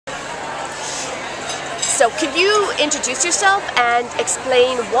So can you introduce yourself and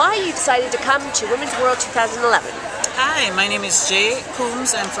explain why you decided to come to Women's World 2011? Hi, my name is Jay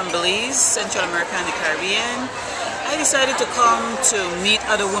Coombs. I'm from Belize, Central America and the Caribbean. I decided to come to meet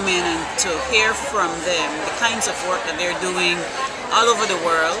other women and to hear from them the kinds of work that they're doing all over the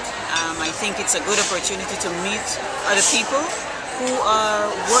world. I think it's a good opportunity to meet other people who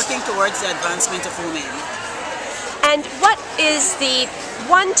are working towards the advancement of women. And what is the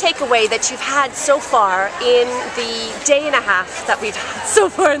one takeaway that you've had so far in the day and a half that we've had so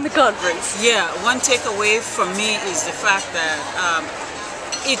far in the conference? Yeah, one takeaway for me is the fact that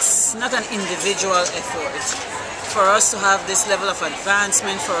it's not an individual effort. For us to have this level of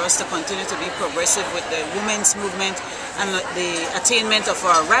advancement, for us to continue to be progressive with the women's movement and the attainment of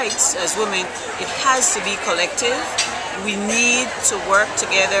our rights as women, it has to be collective. We need to work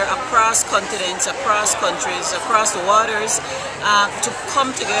together across continents, across countries, across the waters, to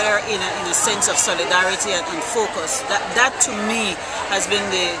come together in a sense of solidarity and focus. That to me has been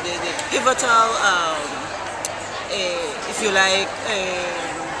the pivotal, if you like,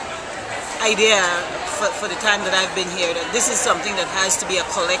 idea for the time that I've been here, that this is something that has to be a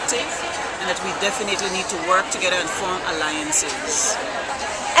collective and that we definitely need to work together and form alliances.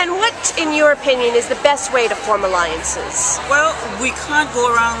 And what, in your opinion, is the best way to form alliances? Well, we can't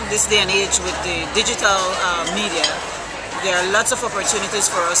go around this day and age with the digital media. There are lots of opportunities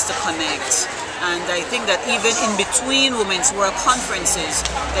for us to connect. And I think that even in between Women's World conferences,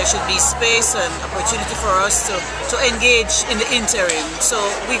 there should be space and opportunity for us to engage in the interim. So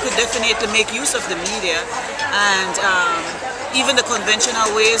we could definitely make use of the media and even the conventional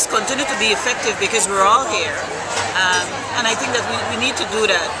ways continue to be effective because we're all here. And I think that we need to do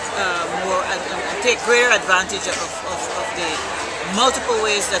that more and take greater advantage of the multiple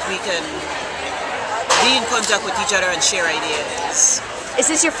ways that we can be in contact with each other and share ideas. Is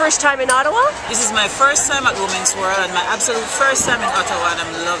this your first time in Ottawa? This is my first time at Women's World and my absolute first time in Ottawa, and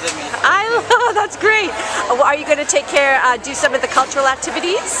I'm loving it. That's great. Are you going to do some of the cultural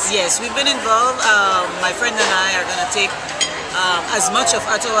activities? Yes, we've been involved. My friend and I are going to take as much of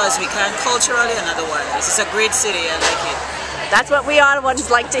Ottawa as we can, culturally and otherwise. It's a great city. I like it. That's what we Ottawans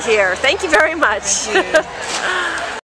like to hear. Thank you very much. Thank you.